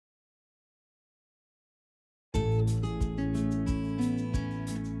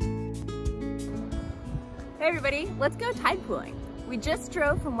Hey everybody, let's go tide pooling. We just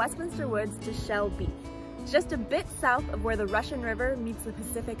drove from Westminster Woods to Shell Beach, just a bit south of where the Russian River meets the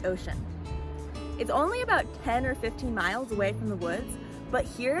Pacific Ocean. It's only about 10 or 15 miles away from the woods, but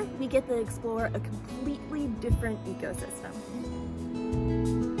here we get to explore a completely different ecosystem.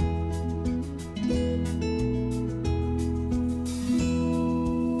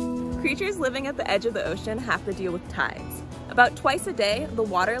 Creatures living at the edge of the ocean have to deal with tides. About twice a day, the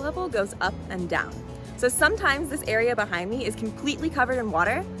water level goes up and down. So sometimes this area behind me is completely covered in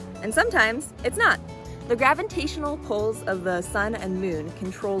water, and sometimes it's not. The gravitational pulls of the sun and moon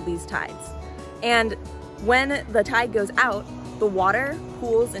control these tides. And when the tide goes out, the water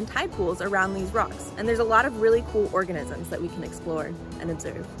pools in tide pools around these rocks. And there's a lot of really cool organisms that we can explore and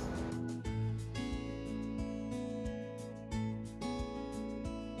observe.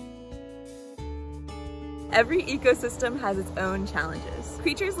 Every ecosystem has its own challenges.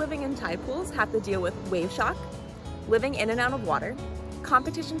 Creatures living in tide pools have to deal with wave shock, living in and out of water,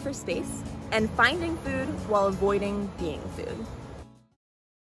 competition for space, and finding food while avoiding being food.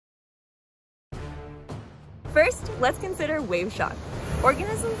 First, let's consider wave shock.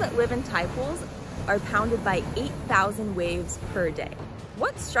 Organisms that live in tide pools are pounded by 8,000 waves per day.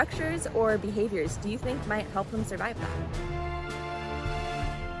 What structures or behaviors do you think might help them survive that?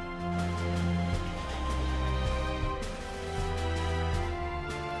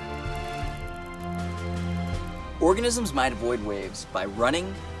 Organisms might avoid waves by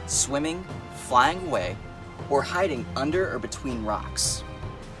running, swimming, flying away, or hiding under or between rocks.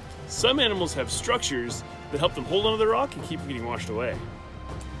 Some animals have structures that help them hold onto the rock and keep from getting washed away.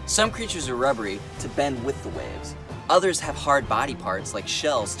 Some creatures are rubbery to bend with the waves. Others have hard body parts like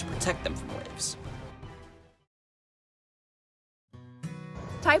shells to protect them from waves.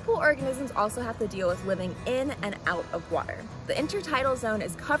 Tide pool organisms also have to deal with living in and out of water. The intertidal zone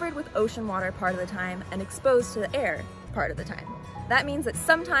is covered with ocean water part of the time and exposed to the air part of the time. That means that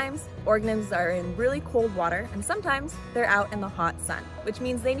sometimes organisms are in really cold water and sometimes they're out in the hot sun, which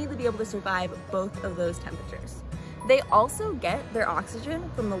means they need to be able to survive both of those temperatures. They also get their oxygen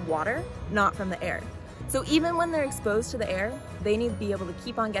from the water, not from the air. So even when they're exposed to the air, they need to be able to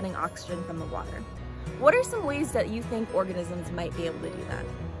keep on getting oxygen from the water. What are some ways that you think organisms might be able to do that?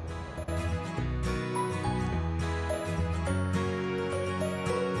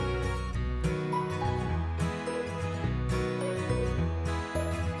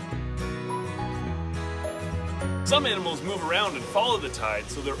 Some animals move around and follow the tide,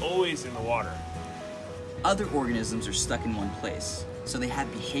 so they're always in the water. Other organisms are stuck in one place, so they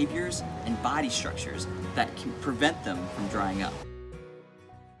have behaviors and body structures that can prevent them from drying up.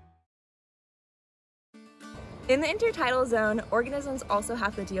 In the intertidal zone, organisms also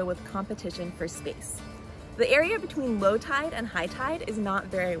have to deal with competition for space. The area between low tide and high tide is not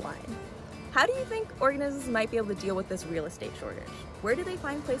very wide. How do you think organisms might be able to deal with this real estate shortage? Where do they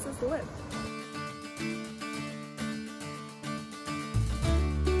find places to live?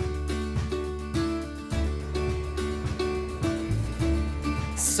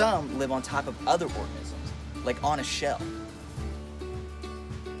 Some live on top of other organisms, like on a shell.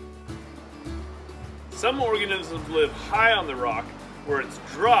 Some organisms live high on the rock where it's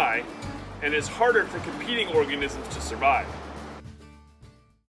dry and it's harder for competing organisms to survive.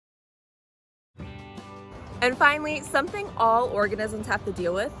 And finally, something all organisms have to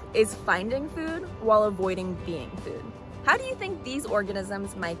deal with is finding food while avoiding being food. How do you think these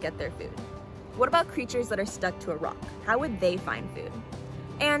organisms might get their food? What about creatures that are stuck to a rock? How would they find food?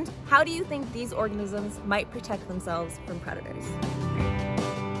 And how do you think these organisms might protect themselves from predators?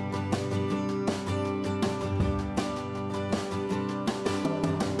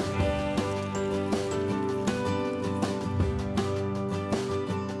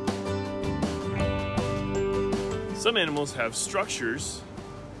 Some animals have structures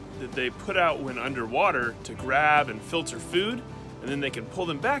that they put out when underwater to grab and filter food, and then they can pull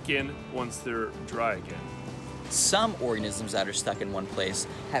them back in once they're dry again. Some organisms that are stuck in one place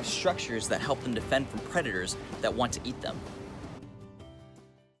have structures that help them defend from predators that want to eat them.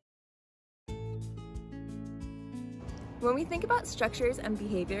 When we think about structures and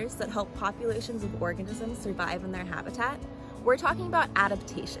behaviors that help populations of organisms survive in their habitat, we're talking about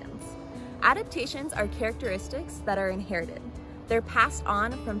adaptations. Adaptations are characteristics that are inherited. They're passed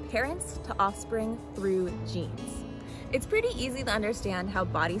on from parents to offspring through genes. It's pretty easy to understand how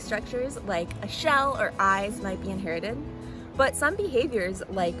body structures like a shell or eyes might be inherited, but some behaviors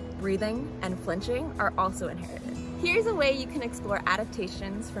like breathing and flinching are also inherited. Here's a way you can explore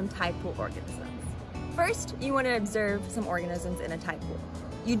adaptations from tide pool organisms. First, you want to observe some organisms in a tide pool.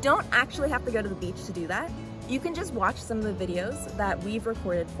 You don't actually have to go to the beach to do that. You can just watch some of the videos that we've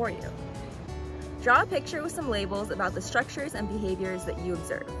recorded for you. Draw a picture with some labels about the structures and behaviors that you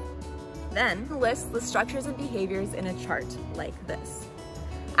observe. Then list the structures and behaviors in a chart like this.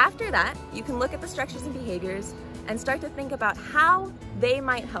 After that, you can look at the structures and behaviors and start to think about how they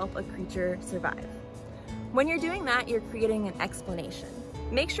might help a creature survive. When you're doing that, you're creating an explanation.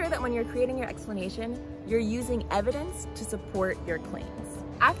 Make sure that when you're creating your explanation, you're using evidence to support your claims.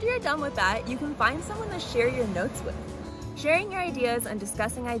 After you're done with that, you can find someone to share your notes with. Sharing your ideas and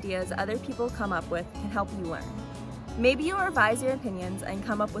discussing ideas other people come up with can help you learn. Maybe you'll revise your opinions and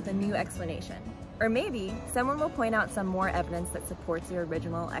come up with a new explanation. Or maybe someone will point out some more evidence that supports your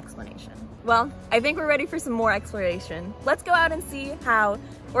original explanation. Well, I think we're ready for some more exploration. Let's go out and see how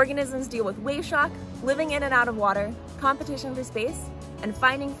organisms deal with wave shock, living in and out of water, competition for space, and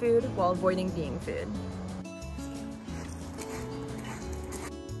finding food while avoiding being food.